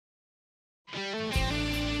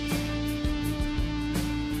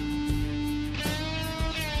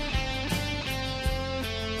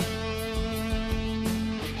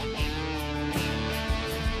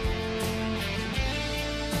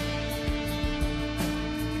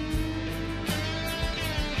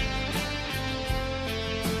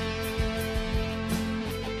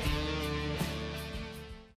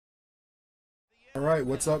Alright,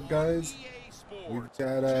 what's up, guys? We've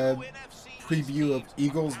got a preview of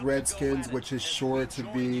Eagles Redskins, which is sure to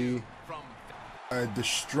be a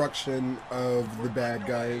destruction of the bad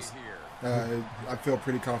guys. I feel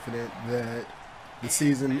pretty confident that the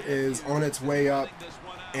season is on its way up,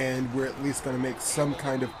 and we're at least going to make some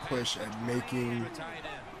kind of push at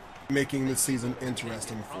making the season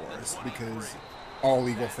interesting for us, because all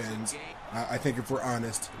Eagle fans, I think if we're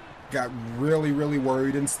honest, got really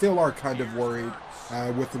worried and still are kind of worried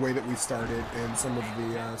with the way that we started and some of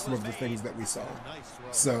the things that we saw.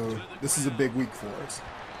 So this is a big week for us.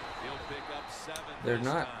 They're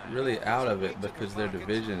not really out of it because their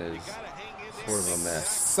division is sort of a mess.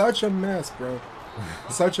 Such a mess, bro.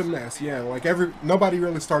 Such a mess. Yeah, like nobody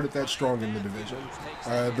really started that strong in the division.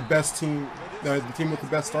 The best team, the team with the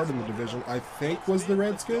best start in the division, I think, was the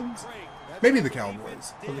Redskins. Maybe the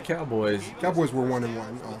Cowboys. Well, the Cowboys were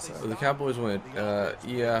 1-1 also. The Cowboys went,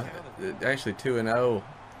 yeah, actually 2-0,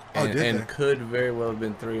 and could very well have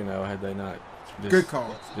been 3-0 had they not good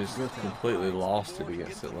call. Just completely lost it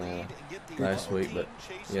against Atlanta last week. But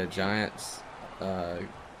yeah, Giants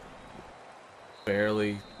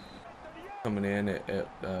barely coming in at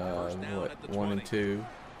what, 1-2,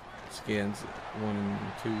 Skins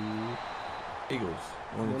 1-2, Eagles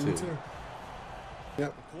 1-2.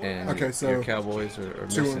 Yep. And okay, so your Cowboys are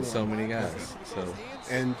missing so many guys. So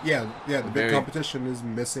and yeah, the big competition is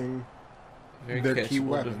missing their key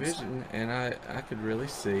weapons. Division, and I could really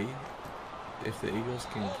see if the Eagles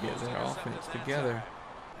can get their offense together,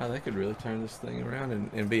 how they could really turn this thing around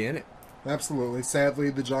and be in it. Absolutely.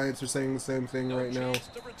 Sadly, the Giants are saying the same thing right now,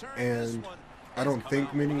 and I don't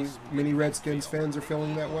think many Redskins fans are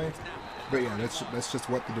feeling that way. But yeah, that's just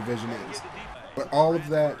what the division is. But all of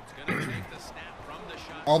that.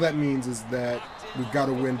 All that means is that we've got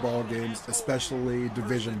to win ball games, especially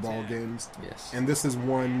division ball games. Yes. And this is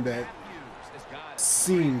one that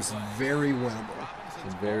seems very winnable.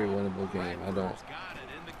 It's a very winnable game. I don't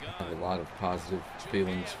have a lot of positive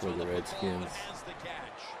feelings for the Redskins.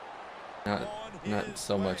 Not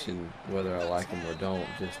so much in whether I like them or don't.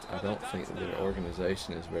 Just I don't think that their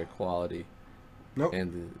organization is very quality. Nope.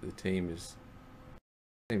 And the team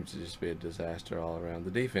seems to just be a disaster all around.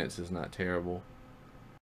 The defense is not terrible.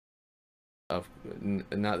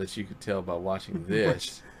 Not that you could tell by watching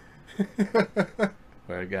this,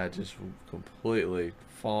 where a guy just completely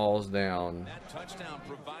falls down.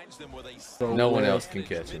 No one else can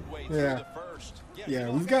catch him. Yeah,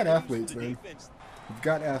 we've got athletes, man. We've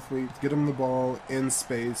got athletes. Get them the ball in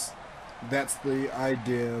space. That's the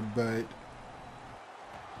idea, but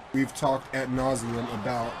we've talked ad nauseum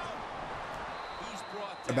about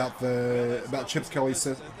Chip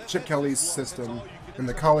Kelly's system in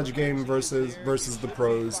the college game versus the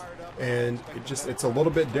pros, and it's a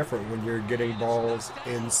little bit different when you're getting balls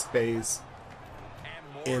in space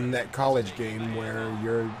in that college game where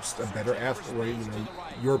you're just a better athlete, where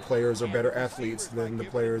your players are better athletes than the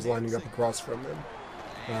players lining up across from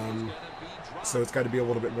them. So it's got to be a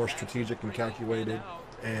little bit more strategic and calculated,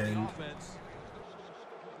 and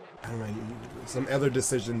I don't know, some other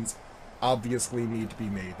decisions obviously need to be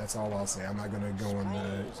made. That's all I'll say. I'm not going to go on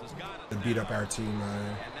the beat up our team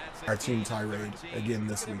tirade again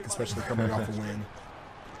this week, especially coming off a win.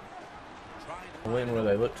 A win where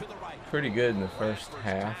they looked pretty good in the first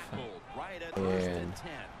half, and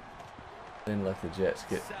then let the Jets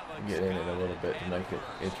get in it a little bit to make it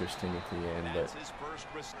interesting at the end. But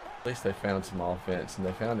at least they found some offense, and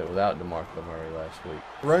they found it without DeMarco Murray last week.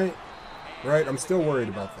 Right. I'm still worried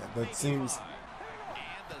about that. That seems.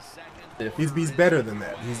 He's better than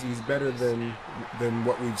that. He's better than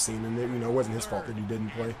what we've seen, and it wasn't his fault that he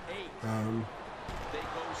didn't play.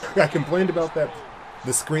 I complained about that,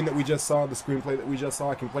 the screen that we just saw, the screenplay that we just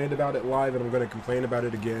saw. I complained about it live, and I'm going to complain about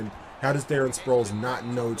it again. How does Darren Sproles not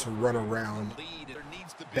know to run around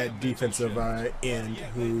that defensive end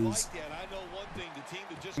who's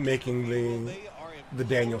making the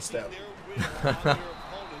Daniel step?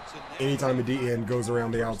 Anytime a D end goes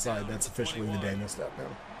around the outside, that's officially the Daniel step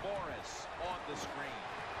now.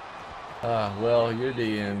 Well, your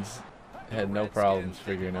DNs had no problems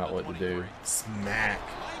figuring out what to do. Smack.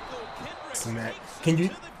 Can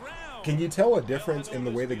you tell a difference in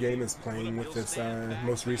the way the game is playing with this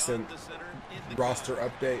most recent roster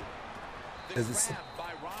update?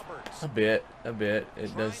 A bit. It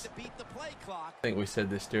does. I think we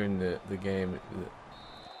said this during the game. It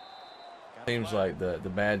seems like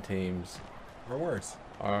the bad teams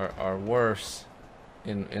are worse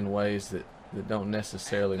in ways that don't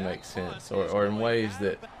necessarily make sense, or in ways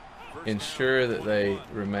that ensure that they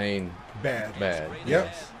remain bad.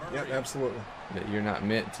 Yep, absolutely. That you're not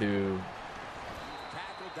meant to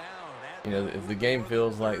You know, if the game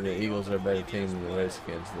feels like the Eagles are a better team than the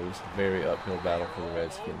Redskins, there's a very uphill battle for the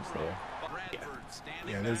Redskins there.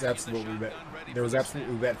 Yeah, there was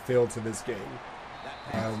absolutely that feel to this game.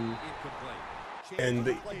 And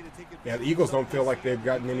the Eagles don't feel like they've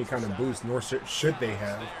gotten any kind of boost, nor should they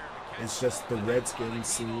have. It's just the Redskins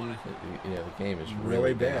seem the game is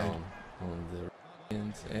really bad on the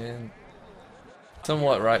Redskins, and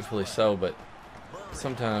somewhat rightfully so. But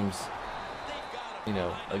sometimes, you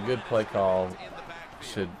know, a good play call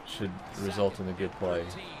should result in a good play,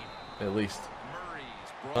 at least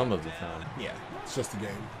some of the time. Yeah, it's just a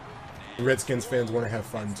game. Redskins fans want to have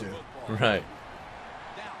fun too. Right.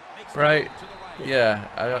 Right. Yeah,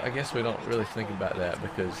 I guess we don't really think about that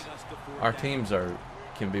because our teams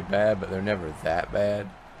can be bad, but they're never that bad.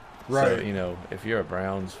 Right. So, you know, if you're a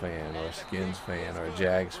Browns fan or a Skins fan or a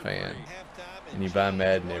Jags fan and you buy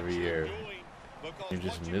Madden every year, you're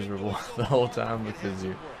just miserable the whole time because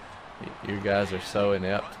your guys are so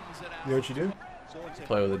inept. You know what you do?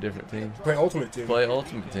 Play with a different team. Play Ultimate Team. Play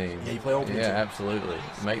Ultimate Team. Yeah, you play Ultimate Team. Yeah, absolutely.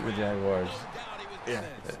 Make the Jaguars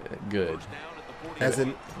good.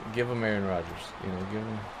 Give them Aaron Rodgers. You know,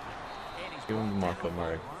 give them Marco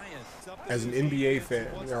Murray. As an NBA fan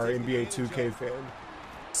or NBA 2K fan,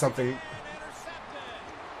 something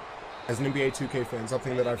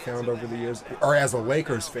that I've found over the years, or as a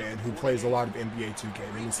Lakers fan who plays a lot of NBA 2K,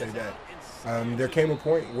 let me say that, there came a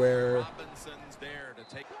point where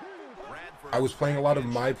I was playing a lot of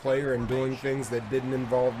my player and doing things that didn't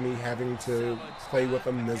involve me having to play with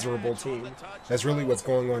a miserable team. That's really what's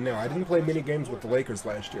going on now. I didn't play many games with the Lakers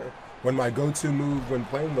last year. When my go-to move when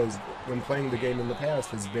playing the game in the past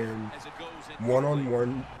has been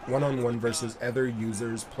one-on-one versus other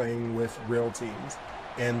users playing with real teams.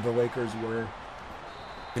 And the Lakers were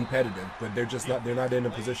competitive, but they're not in a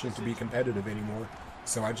position to be competitive anymore.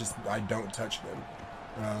 So I don't touch them.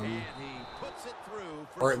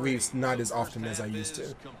 Or at least not as often as I used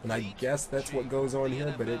to. And I guess that's what goes on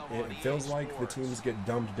here, but it feels like the teams get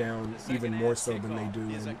dumped down even more so than they do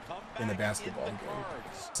in a basketball game.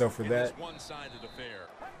 So for that,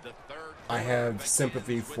 I have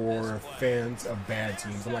sympathy for fans of bad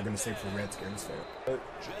teams. I'm not going to say for Redskins fans, but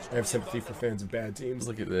I have sympathy for fans of bad teams.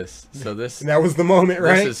 Look at this. So this... And that was the moment,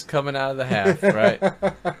 right? This is coming out of the half, right?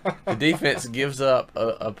 The defense gives up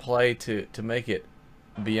a play to make it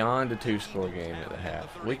beyond a two-score game at the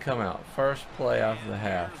half. We come out first play after the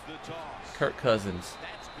half. Kirk Cousins,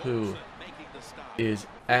 who is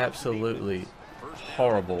absolutely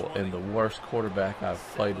horrible and the worst quarterback I've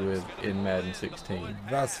played with in Madden 16.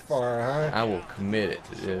 Thus far, huh? I will commit it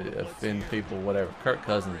to offend people, whatever. Kirk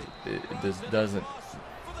Cousins doesn't.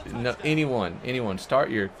 No, anyone, start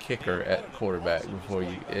your kicker at quarterback before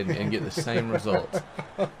you and get the same results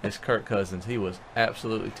as Kirk Cousins. He was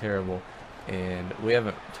absolutely terrible. And we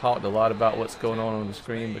haven't talked a lot about what's going on the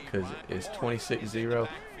screen because it's 26-0.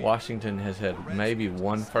 Washington has had maybe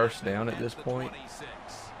one first down at this point.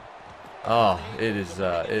 Oh, it is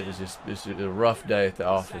just a rough day at the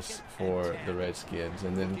office for the Redskins.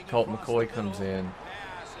 And then Colt McCoy comes in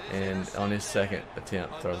and on his second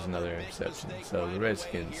attempt throws another interception. So the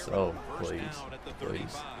Redskins, oh, please.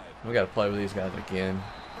 We got to play with these guys again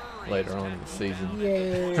later on in the season.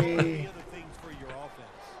 Yay.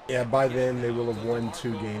 Yeah, by then they will have won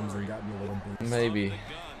 2 games and gotten a little boost. Maybe.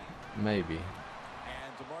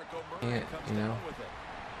 Yeah, you know.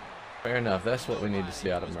 Fair enough. That's what we need to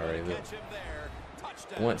see out of Murray. That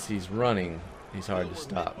once he's running, he's hard to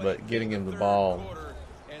stop. But getting him the ball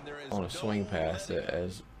on a swing pass,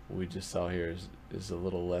 as we just saw here, is a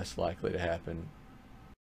little less likely to happen.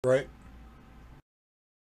 Right.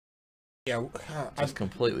 Yeah. Just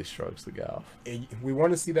completely strokes the guy off. We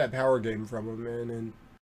want to see that power game from him, man,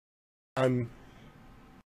 and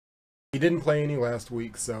he didn't play any last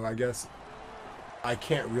week, so I guess I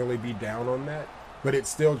can't really be down on that. But it's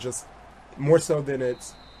still just more so than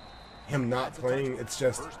it's him not playing. It's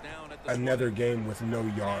just another game with no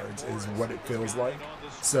yards is what it feels like.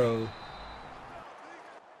 So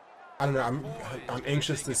I don't know. I'm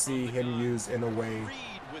anxious to see him used in a way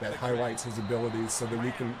that highlights his abilities, so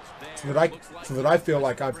that I feel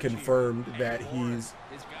like I've confirmed that he's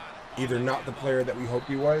either not the player that we hoped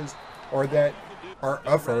he was, or that are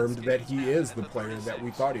affirmed that he is the player that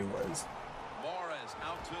we thought he was.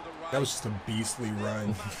 That was just a beastly run.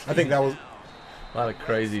 I think that was a lot of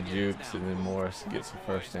crazy jukes, and then Morris gets the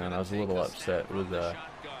first down. I was a little upset with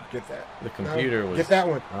get that. The computer was get that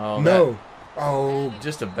one. Oh, no.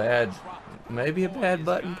 Just maybe a bad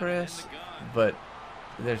button press, but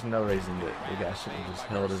there's no reason that the guy shouldn't have just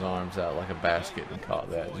held his arms out like a basket and caught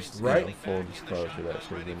that. Just full disclosure, that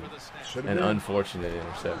should have been an unfortunate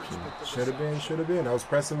interception. Should have been. I was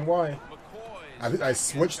pressing Y. I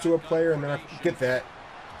switched to a player and then I get that.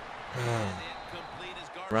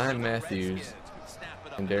 Ryan Matthews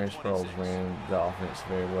and Darren Sproles ran the offense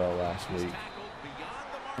very well last week,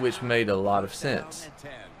 which made a lot of sense.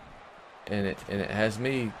 And it has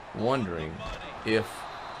me wondering if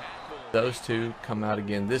those two come out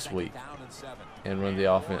again this week and run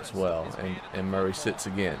the offense well, and Murray sits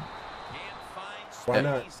again. Why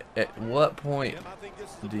not? At what point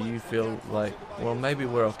do you feel like, well, maybe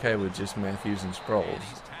we're okay with just Matthews and Sproles,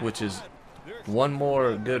 which is one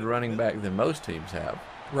more good running back than most teams have?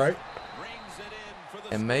 Right.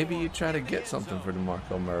 And maybe you try to get something for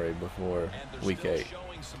DeMarco Murray before Week 8.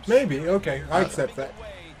 Maybe. Okay. I accept that.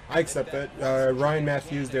 Ryan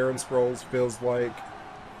Matthews, Darren Sproles feels like.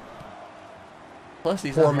 Plus,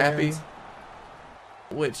 he's unhappy,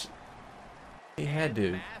 which he had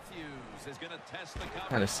to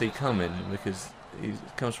kind of see coming because he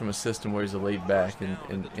comes from a system where he's a lead back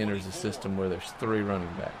and enters a system where there's 3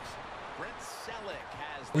 running backs.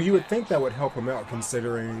 Well, you would think that would help him out,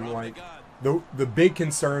 considering like the big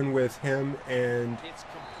concern with him and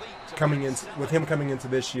coming into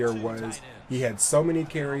this year was he had so many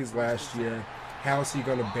carries last year. How is he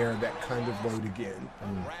going to bear that kind of load again?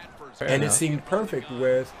 And it seemed perfect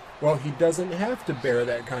with, well, he doesn't have to bear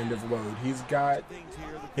that kind of load. He's got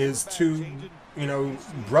his 2,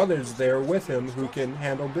 brothers there with him who can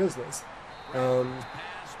handle business.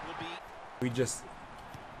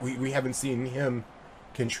 We haven't seen him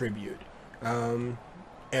contribute. And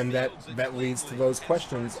that leads to those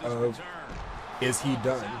questions of, is he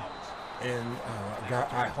done? And God,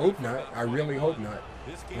 I hope not. I really hope not.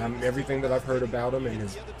 Everything that I've heard about him and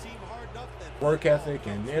his work ethic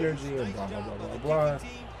and energy and blah, blah, blah, blah, blah,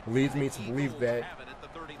 leads me to believe that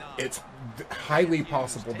it's highly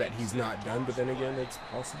possible that he's not done, but then again, it's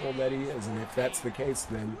possible that he is. And if that's the case,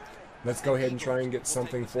 then let's go ahead and try and get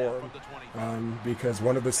something for him. Because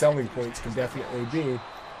one of the selling points can definitely be,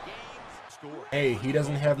 hey, he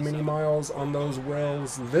doesn't have many miles on those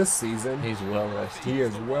wheels this season. He's well rested. He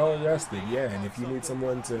is well rested, yeah. And if you need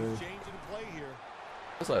someone to...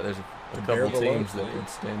 Looks like there's a couple teams that would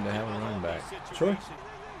stand to have a running back. Sure.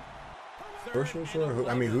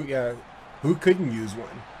 Who couldn't use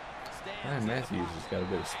one? Ryan Matthews has got a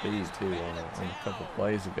bit of speed, too, on a couple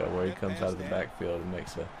plays ago where he comes out of the backfield and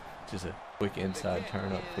makes just a quick inside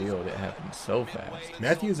turn upfield. It happens so fast.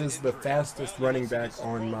 Matthews is the fastest running back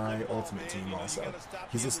on my ultimate team also.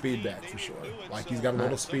 He's a speed back for sure. Like, he's got a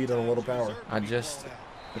little speed and a little power. I just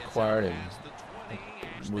acquired him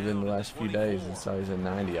within the last few days and saw he's at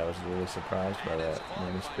 90. I was really surprised by that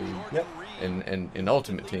 90 speed. Yep. And in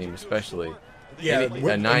ultimate team especially. Yeah,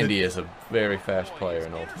 a 90 is a very fast player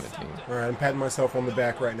in ultimate team. All right, I'm patting myself on the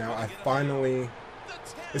back right now.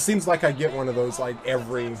 It seems like I get one of those like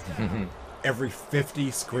every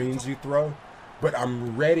 50 screens you throw, but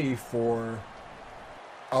I'm ready for,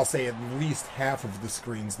 I'll say, at least half of the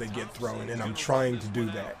screens that get thrown, and I'm trying to do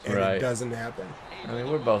that, and It doesn't happen. I mean,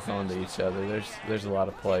 we're both on to each other. There's a lot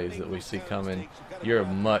of plays that we see coming. You're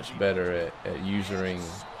much better at using,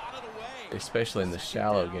 especially in the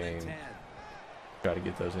shallow game, try to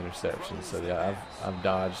get those interceptions. So yeah, I've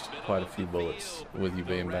dodged quite a few bullets with you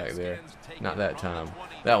being back there. Not that time.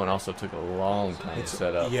 That one also took a long time to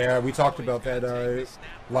set up. Yeah, we talked about that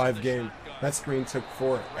live game. That screen took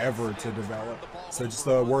forever to develop. So just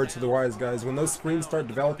a word to the wise guys, when those screens start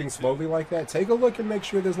developing slowly like that, take a look and make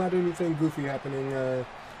sure there's not anything goofy happening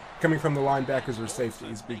coming from the linebackers or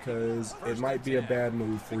safeties, because it might be a bad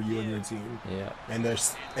move for you and your team. Yeah. And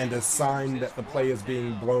a sign that the play is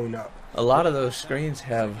being blown up. A lot of those screens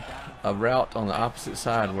have a route on the opposite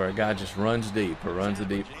side where a guy just runs deep or runs a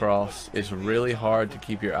deep cross. It's really hard to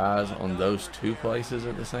keep your eyes on those 2 places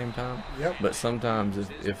at the same time. Yep. But sometimes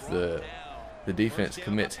if the defense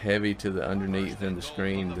commits heavy to the underneath and the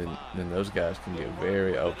screen, then those guys can get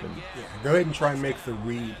very open. Yeah. Go ahead and try and make the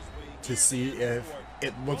read to see if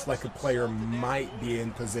it looks like a player might be in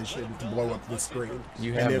position to blow up the screen.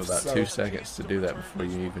 You have about 2 seconds to do that before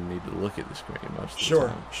you even need to look at the screen most of the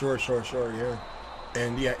time. Sure, yeah.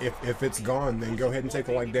 And yeah, if it's gone, then go ahead and take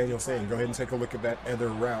a, like Daniel's saying, go ahead and take a look at that other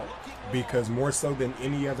route, because more so than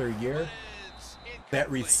any other year, that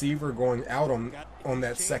receiver going out on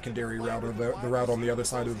that secondary route or the route on the other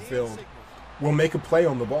side of the field will make a play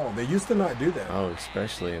on the ball. They used to not do that. Oh,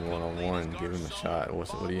 especially in one-on-one, give him a shot. What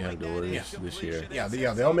do you have to lose this year? Yeah,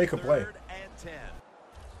 they'll make a play.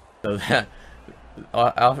 So that,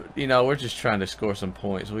 we're just trying to score some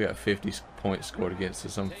points. We got 50 points scored against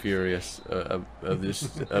us. I'm furious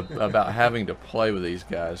about having to play with these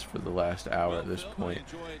guys for the last hour at this point.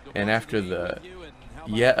 And after the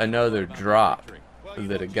yet another drop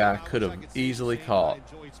that a guy could have easily caught,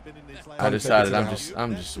 I decided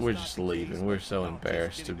we're just leaving. We're so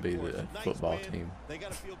embarrassed to be the football team.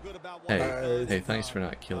 Hey, thanks for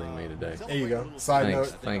not killing me today. There you go. Side note.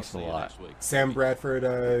 Thanks a lot. Sam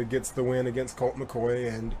Bradford gets the win against Colt McCoy,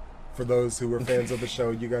 and for those who were fans of the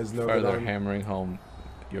show, you guys know further hammering home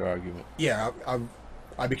your argument. Yeah,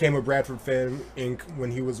 I became a Bradford fan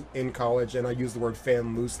when he was in college, and I use the word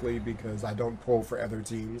fan loosely because I don't pull for other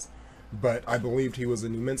teams. But I believed he was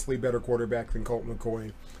an immensely better quarterback than Colt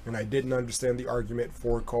McCoy, and I didn't understand the argument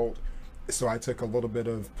for Colt, so I took a little bit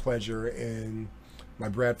of pleasure in my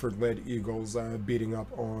Bradford-led Eagles beating up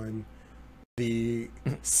on the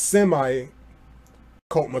semi-Colt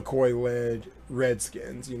McCoy-led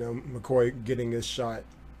Redskins. You know, McCoy getting his shot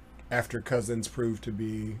after Cousins proved to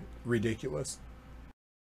be ridiculous.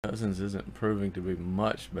 Cousins isn't proving to be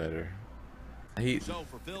much better. I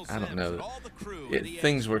don't know.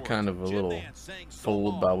 Things were kind of a little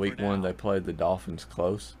fooled by week 1. They played the Dolphins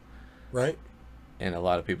close. Right. And a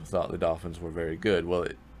lot of people thought the Dolphins were very good. Well,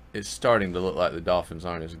 it's starting to look like the Dolphins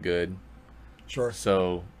aren't as good. Sure.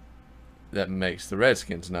 So that makes the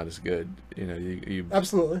Redskins not as good. You know, you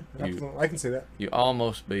absolutely. I can see that. You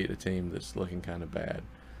almost beat a team that's looking kind of bad.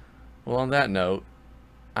 Well, on that note,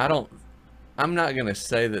 I'm not going to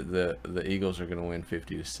say that the Eagles are going to win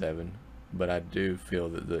 50-7. But I do feel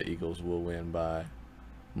that the Eagles will win by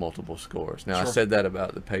multiple scores. Now, sure. I said that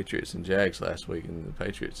about the Patriots and Jags last week, and the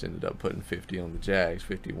Patriots ended up putting 50 on the Jags,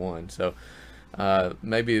 51. So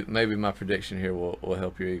maybe my prediction here will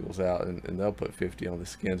help your Eagles out, and they'll put 50 on the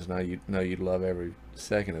Skins. Now you know you'd love every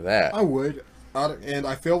second of that. I would. And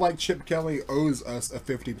I feel like Chip Kelly owes us a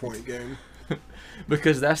 50-point game.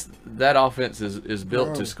 Because that offense is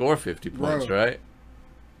built to score 50 points, right?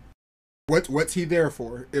 What's he there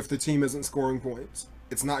for if the team isn't scoring points?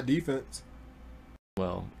 It's not defense.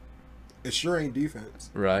 Well, it sure ain't defense.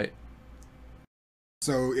 Right.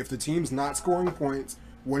 So if the team's not scoring points,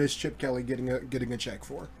 what is Chip Kelly getting a check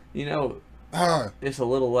for? You know, it's a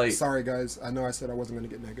little late. Sorry, guys. I know I said I wasn't going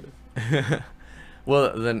to get negative.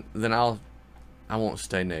 Well, then I won't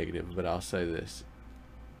stay negative, but I'll say this.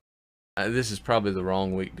 This is probably the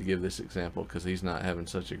wrong week to give this example because he's not having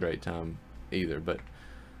such a great time either, but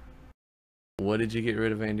what did you get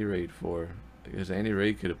rid of Andy Reid for? Because Andy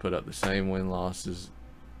Reid could have put up the same win-losses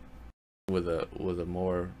with a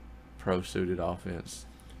more pro-suited offense.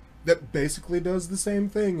 That basically does the same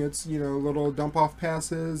thing. It's, you know, little dump-off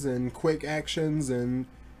passes and quick actions, and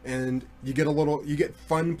you get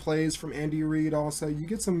fun plays from Andy Reid also. You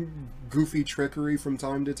get some goofy trickery from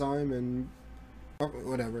time to time, and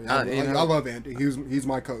whatever. I love Andy. He's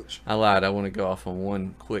my coach. I lied. I want to go off on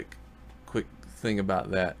one quick thing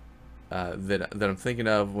about that. That I'm thinking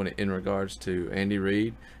of in regards to Andy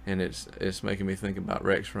Reid, and it's making me think about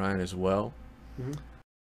Rex Ryan as well. Mm-hmm.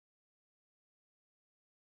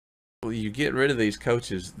 Well, you get rid of these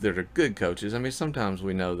coaches that are good coaches. I mean, sometimes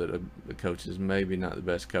we know that a coach is maybe not the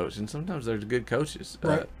best coach, and sometimes there's good coaches.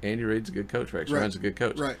 Right. Andy Reid's a good coach. Rex Ryan's a good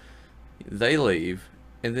coach. Right. They leave,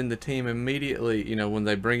 and then the team immediately, you know, when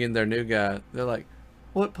they bring in their new guy, they're like,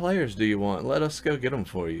 "What players do you want? Let us go get them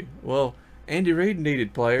for you." Well, Andy Reid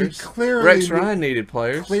needed players. Rex Ryan needed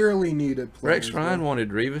players. Clearly needed players. Rex Ryan wanted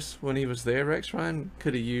Revis when he was there. Rex Ryan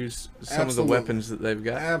could have used some of the weapons that they've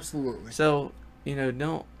got. Absolutely. So, you know,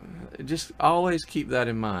 don't just always keep that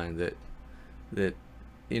in mind that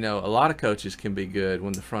you know, a lot of coaches can be good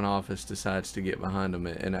when the front office decides to get behind them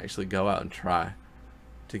and actually go out and try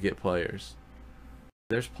to get players.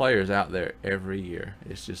 There's players out there every year.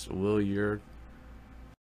 It's just, will your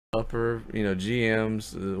upper, you know,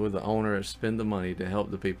 GMs with the owner spend the money to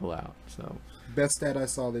help the people out? So best stat I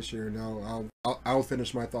saw this year. Now I'll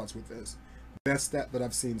finish my thoughts with this. Best stat that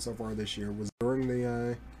I've seen so far this year was during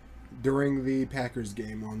the Packers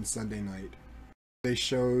game on Sunday night. They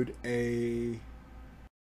showed a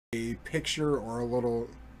picture or a little.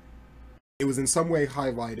 It was in some way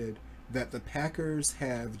highlighted that the Packers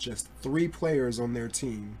have just 3 players on their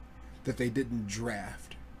team that they didn't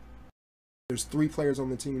draft. There's 3 players on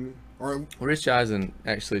the team. Rich Eisen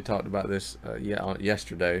actually talked about this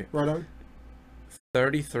yesterday. Right on.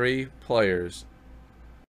 33 players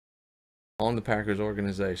on the Packers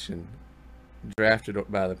organization, drafted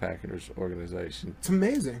by the Packers organization. It's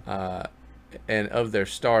amazing. And of their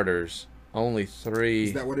starters, only 3.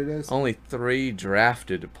 Is that what it is? Only 3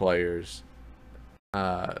 drafted players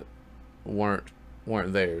weren't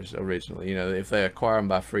weren't theirs originally. You know, if they acquire them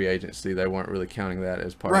by free agency, they weren't really counting that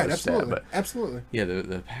as part of the absolutely. stat. But Absolutely. yeah,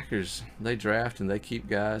 the Packers, they draft and they keep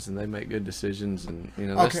guys and they make good decisions, and you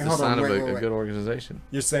know that's the sign of a good organization.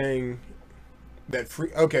 You're saying that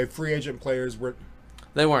free agent players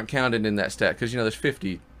they weren't counted in that stat because, you know, there's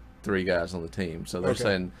 53 guys on the team, so they're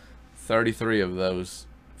saying 33 of those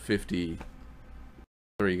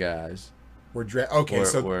 53 guys were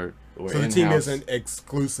were so the team isn't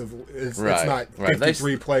exclusive. It's not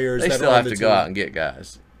 53 players. They that still are have on the to team. go out and get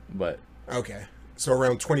guys, but so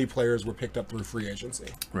around 20 players were picked up through free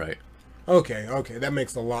agency. Right. Okay, that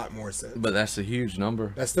makes a lot more sense. But that's a huge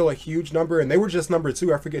number. That's still a huge number, and they were just number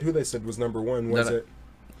 2. I forget who they said was number 1. It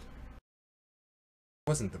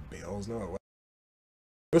wasn't the Bills? No, it wasn't.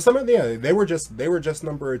 It was somebody. Yeah, they were just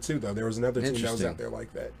number 2 though. There was another team that was out there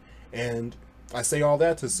like that, and I say all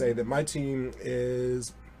that to say that my team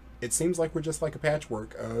is. It seems like we're just like a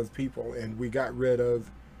patchwork of people, and we got rid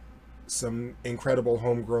of some incredible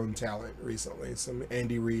homegrown talent recently, some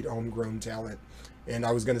Andy Reid homegrown talent. And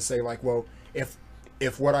I was going to say, like, well, if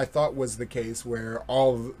what I thought was the case, where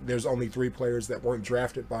there's only 3 players that weren't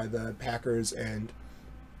drafted by the Packers and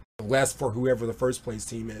less for whoever the first place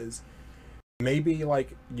team is, maybe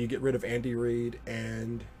like you get rid of Andy Reid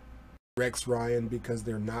and Rex Ryan because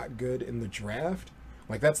they're not good in the draft.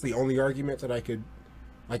 Like, that's the only argument that I could.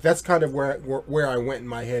 Like, that's kind of where I went in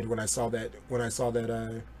my head when I saw that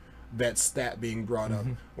that stat being brought up.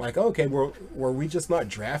 Like, okay, were we just not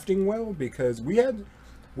drafting well? Because we had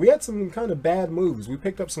some kind of bad moves. We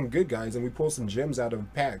picked up some good guys and we pulled some gems out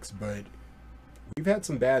of packs, but we've had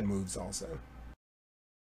some bad moves also.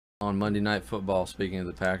 On Monday Night Football, speaking of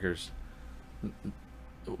the Packers,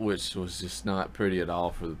 which was just not pretty at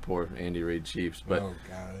all for the poor Andy Reid Chiefs, but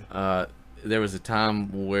there was a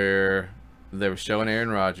time where they were showing Aaron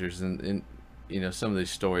Rodgers, and you know, some of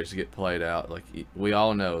these stories get played out. Like, we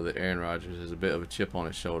all know that Aaron Rodgers has a bit of a chip on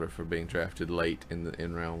his shoulder for being drafted late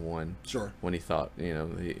in round 1. Sure. When he thought, you know,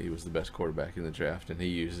 he was the best quarterback in the draft, and he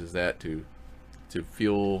uses that to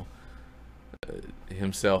fuel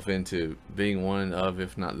himself into being one of,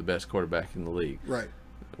 if not the best quarterback in the league. Right.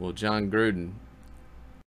 Well, John Gruden,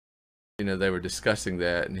 you know, they were discussing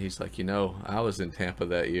that, and he's like, you know, I was in Tampa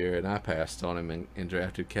that year, and I passed on him and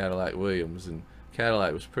drafted Cadillac Williams, and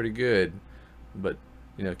Cadillac was pretty good, but,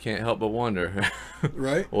 you know, can't help but wonder,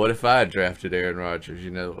 right? What if I had drafted Aaron Rodgers?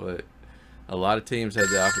 You know, a lot of teams had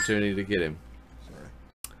the opportunity to get him.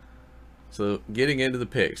 Sorry. So, getting into the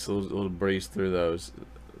picks, we'll breeze through those.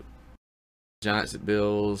 Giants at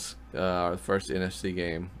Bills, our first NFC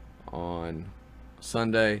game on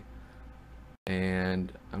Sunday.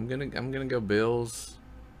 And I'm gonna go Bills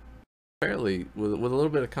fairly with a little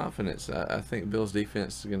bit of confidence. I think Bills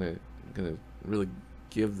defense is gonna really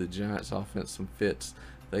give the Giants offense some fits.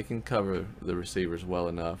 They can cover the receivers well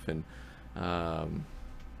enough, and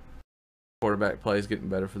quarterback play is getting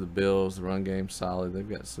better for the Bills. The run game's solid. They've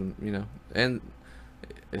got some, you know, and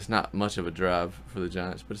it's not much of a drive for the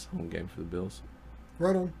Giants, but it's a home game for the Bills.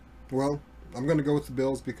 Right on. Well, I'm gonna go with the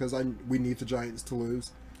Bills because we need the Giants to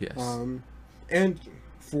lose. Yes. And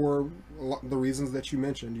for the reasons that you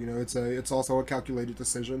mentioned, you know, it's also a calculated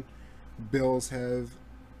decision. Bills have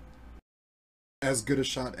as good a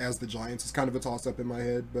shot as the Giants. It's kind of a toss-up in my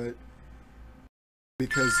head, but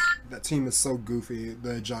because that team is so goofy,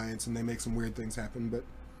 the Giants, and they make some weird things happen. But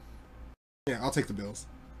yeah, I'll take the Bills.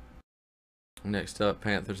 Next up,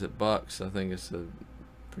 Panthers at Bucks. I think it's a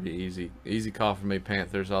pretty easy call for me,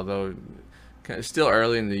 Panthers, although it's still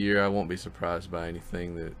early in the year. I won't be surprised by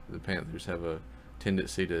anything. The Panthers have a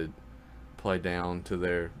tendency to play down to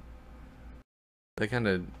their. They kind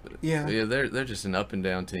of they're just an up and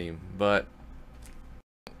down team, but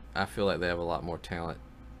I feel like they have a lot more talent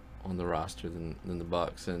on the roster than the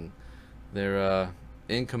Bucks, and they're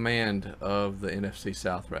in command of the NFC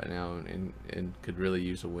South right now, and could really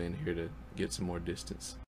use a win here to get some more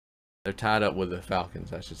distance. They're tied up with the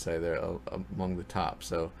Falcons, I should say. They're among the top,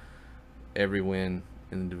 so every win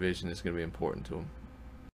in the division is going to be important to them.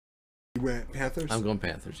 You went Panthers? I'm going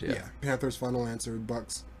Panthers, yeah. Yeah, Panthers, final answer.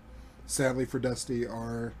 Bucks, sadly for Dusty,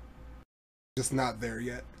 are just not there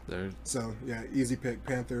yet. So, yeah, easy pick.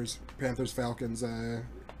 Panthers, Falcons. Going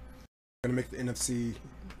to make the NFC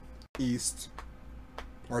East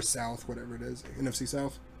or South, whatever it is. NFC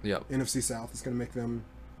South? Yep. NFC South is going to make them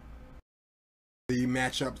the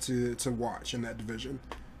matchup to watch in that division.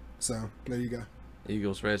 So, there you go.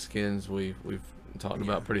 Eagles, Redskins, we've talked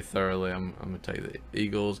about pretty thoroughly. I'm going to take the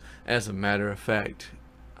Eagles. As a matter of fact,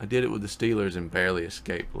 I did it with the Steelers and barely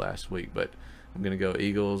escaped last week, but I'm going to go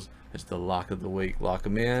Eagles. It's the lock of the week. Lock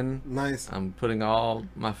them in. Nice. I'm putting all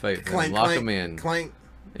my faith in. Lock them in. Clank.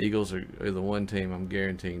 Eagles are the one team I'm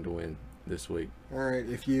guaranteeing to win this week. All right,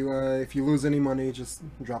 if you lose any money, just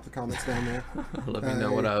drop the comments down there. Let me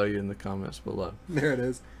know what I owe you in the comments below. There it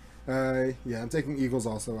is. Yeah, I'm taking Eagles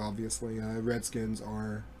also, obviously. Redskins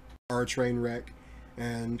are a train wreck,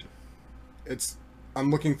 and I'm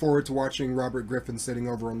looking forward to watching Robert Griffin sitting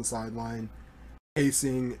over on the sideline,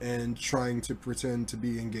 pacing and trying to pretend to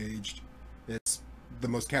be engaged. It's the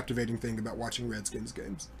most captivating thing about watching Redskins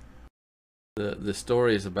games. The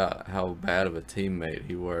stories about how bad of a teammate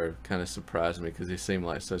he were kind of surprised me because he seemed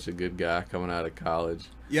like such a good guy coming out of college.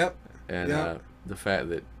 Yep. And the fact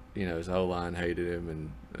that his O-line hated him,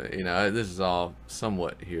 and this is all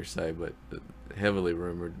somewhat hearsay, but heavily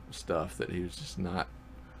rumored stuff that he was just not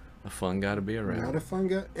a fun guy to be around. Not a fun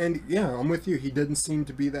guy, and yeah, I'm with you. He didn't seem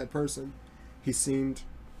to be that person. He seemed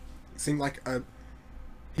like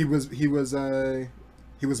he was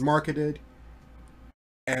marketed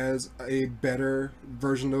as a better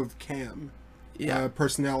version of Cam,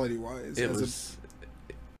 personality-wise. It was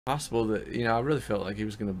possible that I really felt like he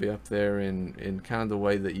was going to be up there in kind of the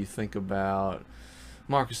way that you think about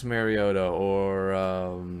Marcus Mariota or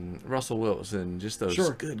Russell Wilson, just those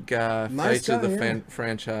good guy, face of the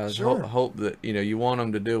franchise. Hope that you want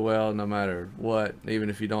them to do well no matter what,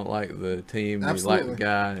 even if you don't like the team, you like the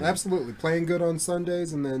guy. Absolutely, playing good on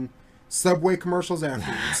Sundays and then Subway commercials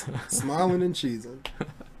afterwards, smiling and cheesing.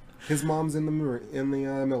 His mom's in the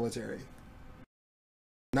military.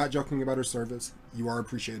 Not joking about her service. You are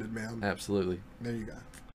appreciated, ma'am. Absolutely. There you go.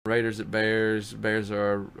 Raiders at Bears. Bears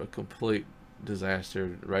are a complete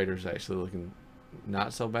disaster. Raiders actually looking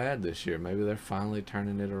not so bad this year. Maybe they're finally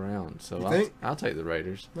turning it around. So I'll take the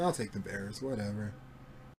Raiders. I'll take the Bears. Whatever.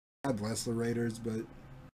 God bless the Raiders, but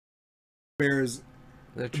the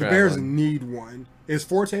Bears need one. Is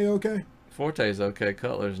Forte okay? Forte's okay.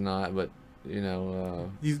 Cutler's not, but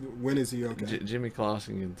when is he okay? Jimmy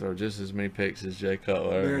Clausen can throw just as many picks as Jay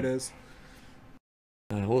Cutler. There it is.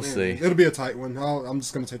 We'll see. It'll be a tight one. I'm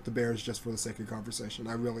just going to take the Bears just for the sake of conversation.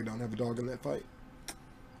 I really don't have a dog in that fight.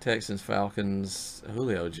 Texans, Falcons,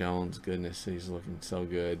 Julio Jones. Goodness, he's looking so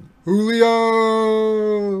good.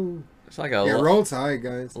 Julio! It's like roll tide,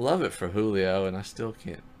 guys. Love it for Julio, and I still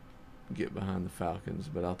can't get behind the Falcons,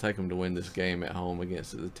 but I'll take them to win this game at home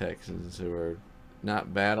against the Texans, who are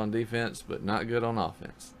not bad on defense, but not good on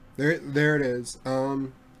offense. There it is.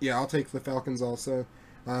 Yeah, I'll take the Falcons also.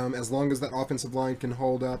 As long as that offensive line can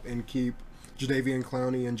hold up and keep Jadeveon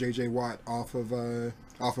Clowney and J.J. Watt off of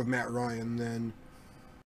Matt Ryan, then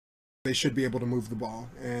they should be able to move the ball.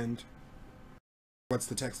 And what's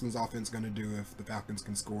the Texans' offense going to do if the Falcons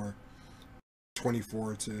can score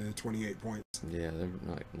 24 to 28 points? Yeah, they're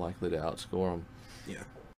not likely to outscore them. Yeah.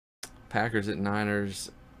 Packers at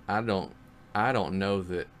Niners. I don't know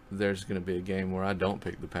that there's going to be a game where I don't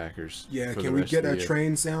pick the Packers. Yeah, can we get a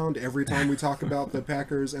train sound every time we talk about the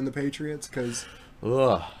Packers and the Patriots? Because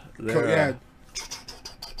what do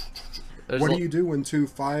you do when two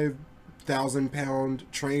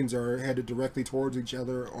 5,000-pound trains are headed directly towards each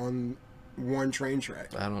other on one train track?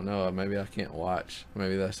 I don't know. Maybe I can't watch.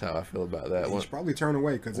 Maybe that's how I feel about that. You should probably turn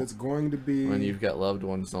away because it's going to be when you've got loved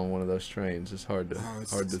ones on one of those trains. It's hard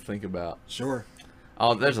to think about. Sure.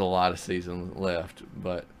 Oh, there's a lot of season left,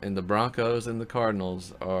 and the Broncos and the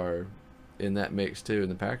Cardinals are in that mix too, and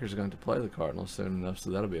the Packers are going to play the Cardinals soon enough, so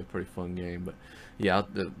that'll be a pretty fun game. But yeah,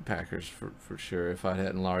 the Packers for sure. If I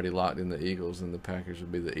hadn't already locked in the Eagles, then the Packers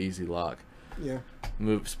would be the easy lock. Yeah.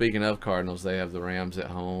 Speaking of Cardinals, they have the Rams at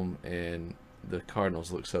home, and the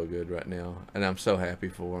Cardinals look so good right now, and I'm so happy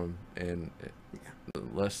for them. And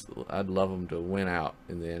I'd love them to win out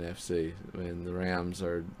in the NFC. And the Rams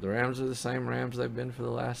are the same Rams they've been for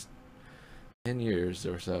the last 10 years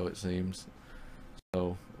or so, it seems.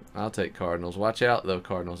 So I'll take Cardinals. Watch out though,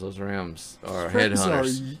 Cardinals. Those Rams are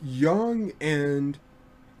headhunters. Are young and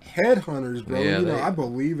headhunters, bro. Yeah, I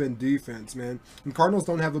believe in defense, man. And Cardinals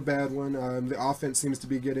don't have a bad one. The offense seems to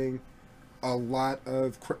be getting a lot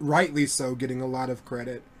of, rightly so, getting a lot of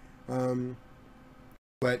credit.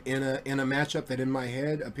 But in a matchup that in my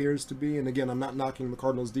head appears to be, and again, I'm not knocking the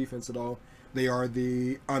Cardinals defense at all. They are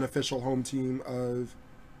the unofficial home team of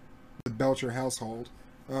the Belcher household.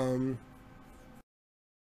 I'm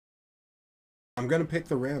going to pick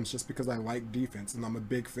the Rams just because I like defense, and I'm a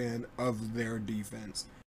big fan of their defense.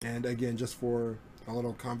 And again, just for a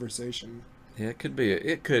little conversation. Yeah,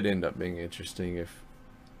 it could end up being interesting if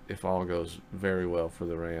all goes very well for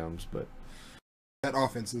the Rams, but that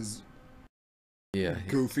offense is Yeah.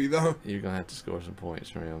 Goofy, though. You're going to have to score some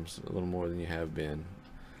points, Rams, a little more than you have been.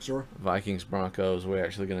 Sure. Vikings Broncos. We're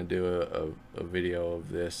actually going to do a video of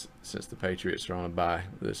this since the Patriots are on a bye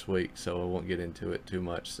this week, so I won't get into it too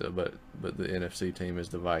much. So, but the NFC team is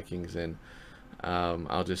the Vikings, and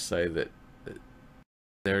I'll just say that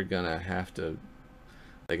they're gonna have to.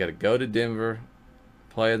 They got to go to Denver,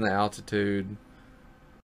 play in the altitude,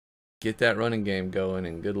 get that running game going,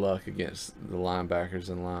 and good luck against the linebackers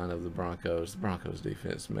in line of the Broncos. The Broncos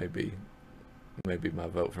defense may be my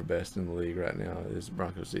vote for best in the league right now. Is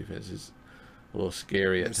Broncos defense is a little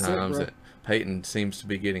scary at times. Peyton seems to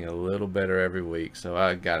be getting a little better every week, so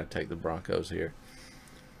I got to take the Broncos here.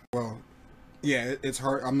 Well, yeah, it's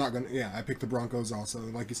hard. I'm not gonna. Yeah, I picked the Broncos also.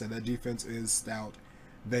 Like you said, that defense is stout.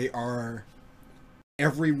 They are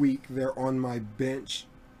every week. They're on my bench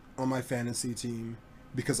on my fantasy team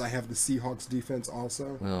because I have the Seahawks defense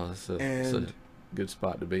also. Well, it's a good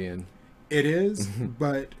spot to be in. It is,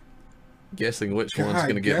 but guessing which one's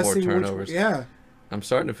going to get more turnovers. Yeah. I'm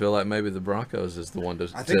starting to feel like maybe the Broncos is the one to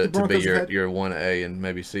be your 1A, and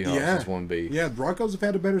maybe Seahawks is 1B. Yeah, the Broncos have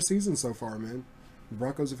had a better season so far, man. The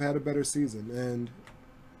Broncos have had a better season, and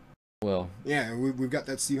yeah, we've got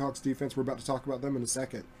that Seahawks defense. We're about to talk about them in a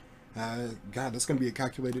second. God, that's going to be a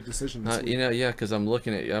calculated decision this week. Because I'm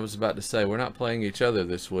looking at. I was about to say we're not playing each other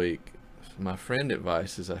this week. My friend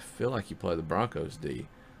advice is I feel like you play the Broncos D,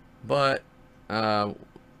 but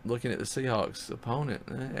looking at the Seahawks opponent,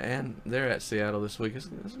 and they're at Seattle this week.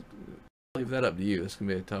 Leave that up to you. This can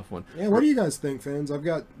be a tough one. Yeah, what do you guys think, fans? I've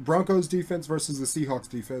got Broncos defense versus the Seahawks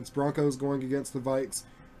defense. Broncos going against the Vikes.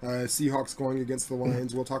 Seahawks going against the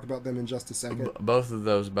Lions. We'll talk about them in just a second. Both of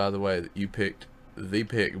those, by the way, you picked the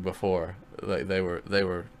pick before. Like they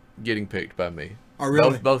were getting picked by me. Oh,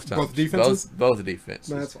 really? Both times. Both defenses? Both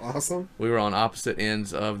defenses. That's awesome. We were on opposite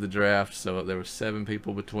ends of the draft, so there were 7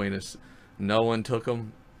 people between us. No one took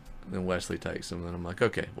them. Then Wesley takes them, and I'm like,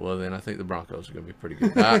 okay, well then I think the Broncos are going to be pretty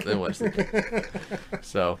good. Then Wesley takes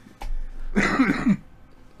so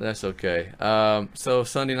that's okay. So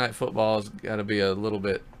Sunday Night Football's got to be a little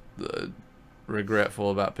bit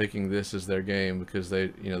regretful about picking this as their game because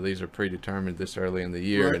these are predetermined this early in the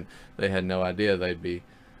year, right. And they had no idea they'd be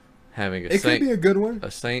having could be a good one.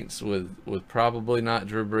 A Saints with probably not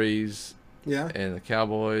Drew Brees, and the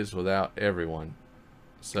Cowboys without everyone.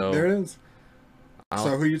 So there it is.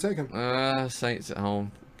 So who are you taking? Saints at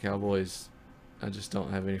home. Cowboys, I just don't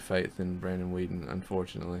have any faith in Brandon Weeden,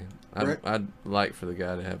 unfortunately. I'd like for the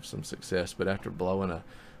guy to have some success, but after blowing a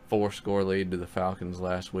 4-score lead to the Falcons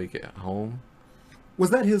last week at home.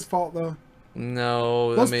 Was that his fault, though?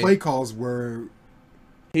 No. Those play calls were...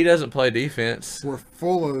 He doesn't play defense. We're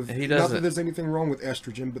full of... He doesn't. Not that there's anything wrong with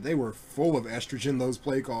estrogen, but they were full of estrogen, those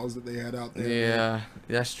play calls that they had out there. Yeah,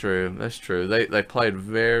 that's true. That's true. They played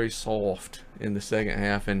very soft in the second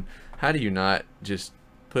half, and how do you not just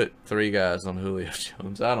put 3 guys on Julio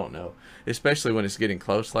Jones? I don't know. Especially when it's getting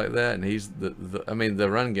close like that, and he's the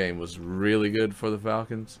run game was really good for the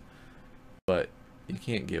Falcons, but you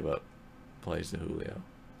can't give up plays to Julio.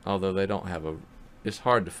 Although they don't have it's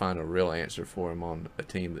hard to find a real answer for him on a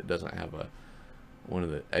team that doesn't have one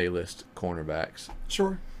of the A-list cornerbacks.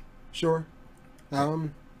 Sure.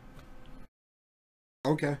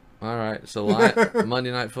 Okay. All right. So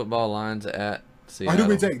Monday Night Football, Lions at Seattle. Who did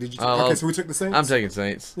we take? Did you? Okay, so we took the Saints. I'm taking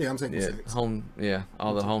Saints. Yeah, I'm taking the Saints. Home. Yeah,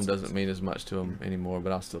 although home doesn't mean as much to them anymore,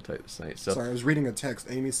 but I'll still take the Saints. So, sorry, I was reading a text.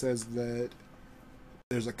 Amy says that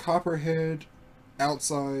there's a copperhead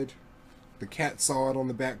outside. The cat saw it on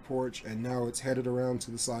the back porch, and now it's headed around to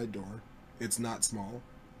the side door. It's not small.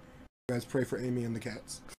 You guys pray for Amy and the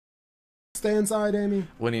cats. Stay inside, Amy.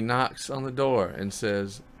 When he knocks on the door and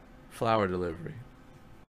says, "Flower delivery,"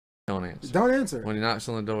 don't answer. Don't answer. When he knocks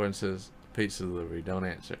on the door and says, "Pizza delivery," don't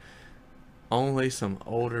answer. Only some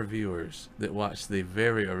older viewers that watch the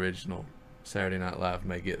very original Saturday Night Live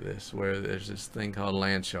may get this, where there's this thing called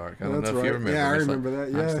Land Shark. I don't know if you remember. Yeah, I remember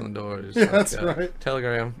that. Yeah. Knocks on the door. Yeah, that's right.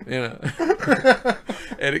 Telegram, and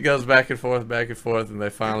it goes back and forth, and they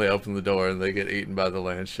finally open the door and they get eaten by the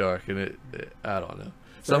Land Shark, and I don't know.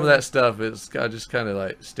 Some of that stuff I just kind of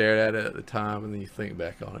like stared at it at the time, and then you think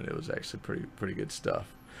back on it, it was actually pretty good stuff.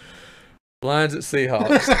 Lions at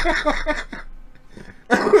Seahawks.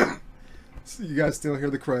 So you guys still hear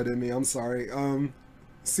the crud in me. I'm sorry.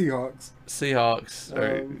 Seahawks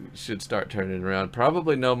should start turning around.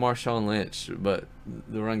 Probably no Marshawn Lynch, but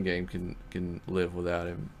the run game can live without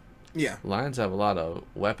him. Yeah. Lions have a lot of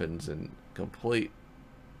weapons and completely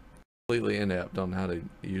inept on how to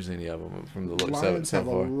use any of them from the looks of it so far. Lions have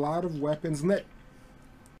a lot of weapons,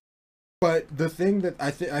 but the thing that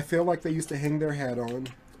I feel like they used to hang their hat on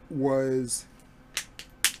was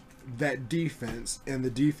that defense, and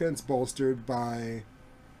the defense bolstered by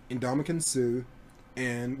Ndamukong Suh,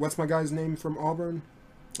 and what's my guy's name from Auburn?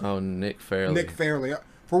 Oh, Nick Fairley. Nick Fairley.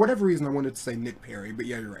 For whatever reason, I wanted to say Nick Perry, but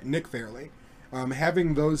yeah, you're right. Nick Fairley.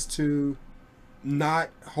 Having those two not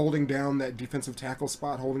holding down that defensive tackle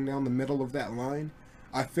spot, holding down the middle of that line,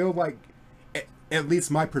 I feel like at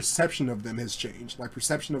least my perception of them has changed. My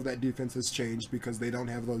perception of that defense has changed because they don't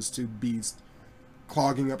have those two beasts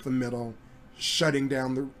clogging up the middle, shutting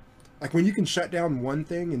down the... Like, when you can shut down one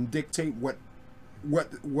thing and dictate what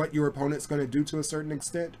your opponent's going to do to a certain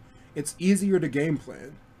extent, it's easier to game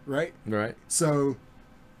plan, right? Right. So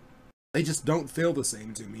they just don't feel the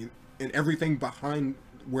same to me. And everything behind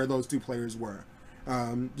where those two players were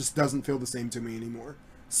just doesn't feel the same to me anymore.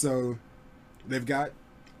 So they've got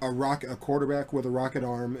a quarterback with a rocket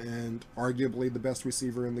arm and arguably the best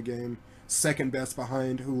receiver in the game, second best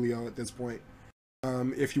behind Julio at this point.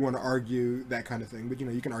 If you want to argue that kind of thing, but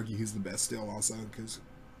you can argue he's the best still also, because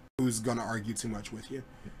who's gonna argue too much with you?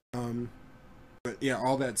 But yeah,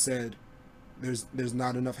 all that said, there's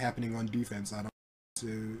not enough happening on defense, I don't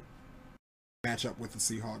to match up with the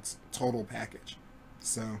Seahawks total package.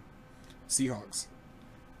 So Seahawks.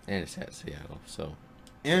 And it's at Seattle, so.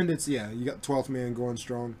 And it's, yeah, you got 12th man going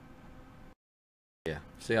strong. Yeah,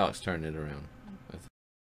 Seahawks turned it around.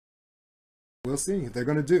 We'll see if they're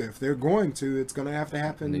going to do it. If they're going to, it's going to have to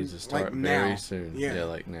happen. It needs to start like very now. soon. Yeah,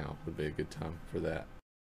 like now would be a good time for that.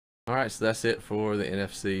 All right, so that's it for the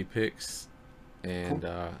NFC picks and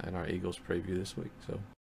and our Eagles preview this week. So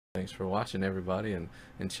thanks for watching, everybody, and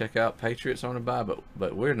check out Patriots on a bye,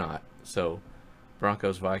 but we're not. So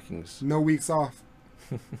Broncos, Vikings. No weeks off.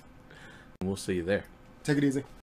 We'll see you there. Take it easy.